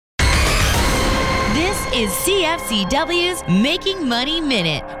is CFCW's Making Money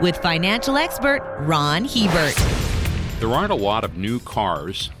Minute with financial expert Ron Hebert. There aren't a lot of new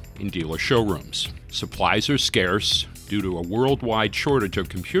cars in dealer showrooms. Supplies are scarce due to a worldwide shortage of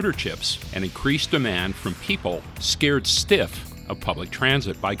computer chips and increased demand from people scared stiff of public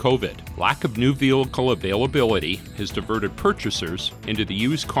transit by COVID. Lack of new vehicle availability has diverted purchasers into the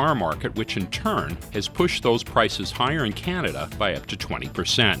used car market, which in turn has pushed those prices higher in Canada by up to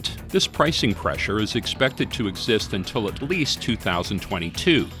 20%. This pricing pressure is expected to exist until at least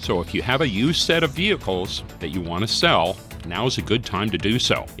 2022. So if you have a used set of vehicles that you want to sell, now's a good time to do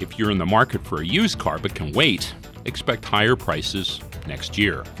so. If you're in the market for a used car but can wait, expect higher prices next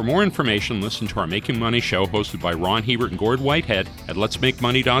year. For more information, listen to our Making Money show hosted by Ron Hebert and Gord Whitehead at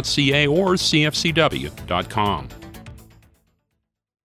letsmakemoney.ca or cfcw.com.